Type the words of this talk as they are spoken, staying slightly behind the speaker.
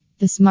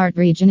The smart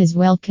region is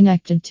well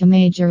connected to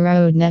major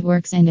road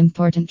networks and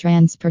important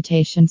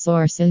transportation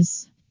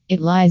sources.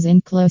 It lies in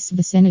close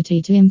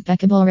vicinity to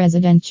impeccable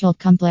residential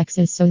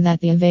complexes so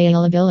that the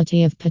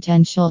availability of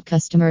potential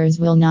customers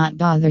will not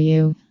bother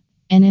you.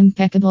 An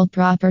impeccable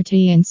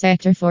property in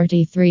Sector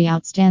 43.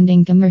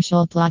 Outstanding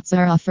commercial plots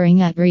are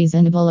offering at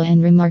reasonable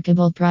and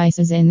remarkable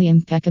prices in the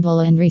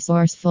impeccable and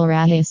resourceful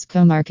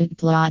Raheja market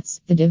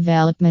plots. The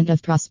development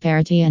of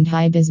prosperity and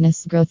high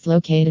business growth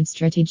located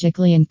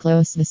strategically in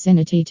close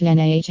vicinity to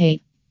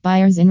NH8.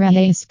 Buyers in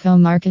Raheja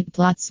market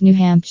plots, New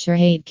Hampshire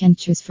 8 can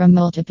choose from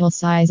multiple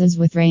sizes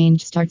with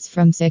range starts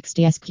from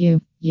 60 SQ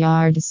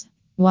yards.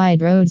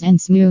 Wide roads and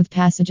smooth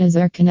passages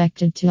are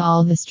connected to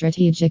all the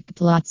strategic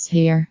plots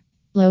here.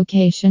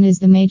 Location is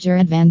the major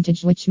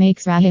advantage which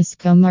makes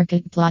Raheja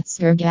market plots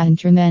an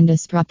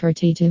tremendous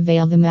property to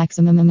avail the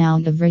maximum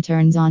amount of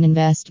returns on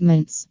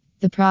investments.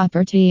 The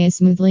property is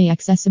smoothly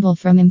accessible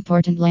from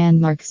important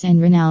landmarks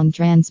and renowned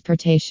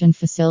transportation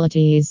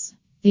facilities.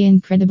 The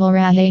incredible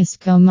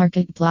Raheja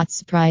market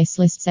plots price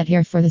list set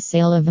here for the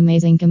sale of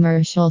amazing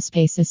commercial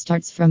spaces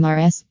starts from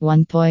Rs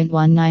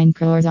 1.19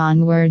 crores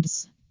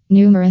onwards.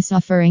 Numerous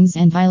offerings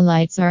and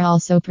highlights are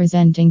also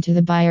presenting to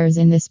the buyers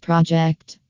in this project.